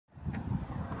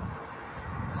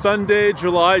Sunday,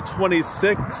 July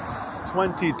 26th,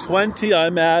 2020.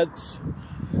 I'm at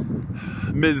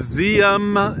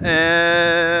Museum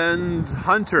and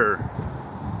Hunter.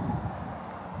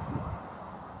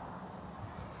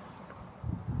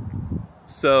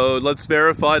 So let's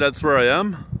verify that's where I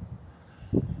am.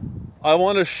 I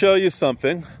want to show you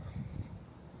something.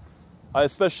 I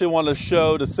especially want to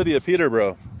show the city of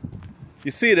Peterborough.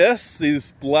 You see this?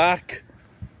 These black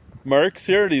marks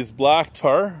here, these black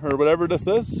tar or whatever this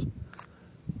is,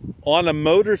 on a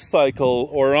motorcycle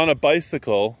or on a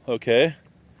bicycle, okay?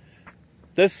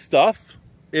 This stuff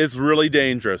is really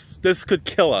dangerous. This could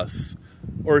kill us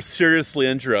or seriously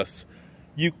injure us.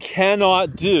 You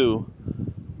cannot do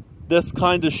this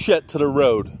kind of shit to the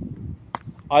road.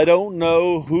 I don't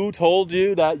know who told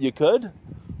you that you could,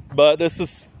 but this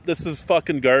is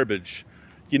fucking garbage.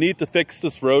 You need to fix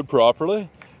this road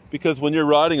properly, because when you're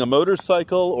riding a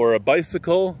motorcycle or a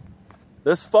bicycle,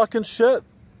 this fucking shit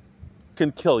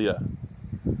can kill you.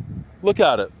 Look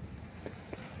at it.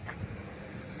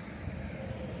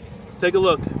 Take a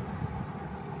look.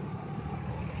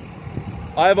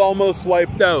 I've almost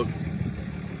wiped out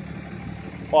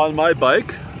on my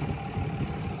bike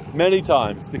many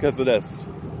times because of this.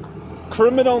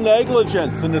 Criminal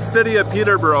negligence in the city of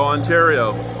Peterborough,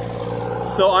 Ontario.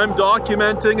 So I'm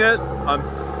documenting it.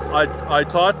 I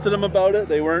talked to them about it.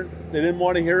 They didn't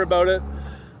want to hear about it.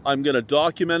 I'm gonna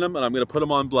document them and I'm gonna put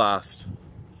them on blast.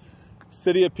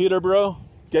 City of Peterborough,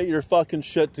 get your fucking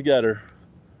shit together.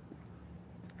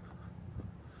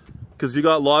 Because you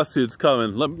got lawsuits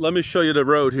coming. Let me show you the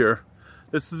road here.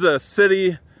 This is a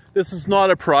city, this is not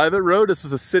a private road, this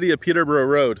is a city of Peterborough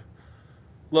road.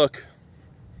 Look,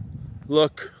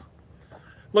 look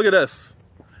at this.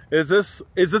 Is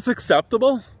this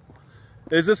acceptable?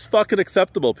 Is this fucking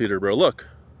acceptable, Peterborough? Look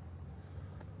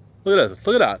at this,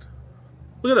 look at that.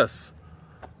 Look at this.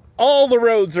 All the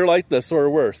roads are like this or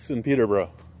worse in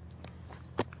Peterborough.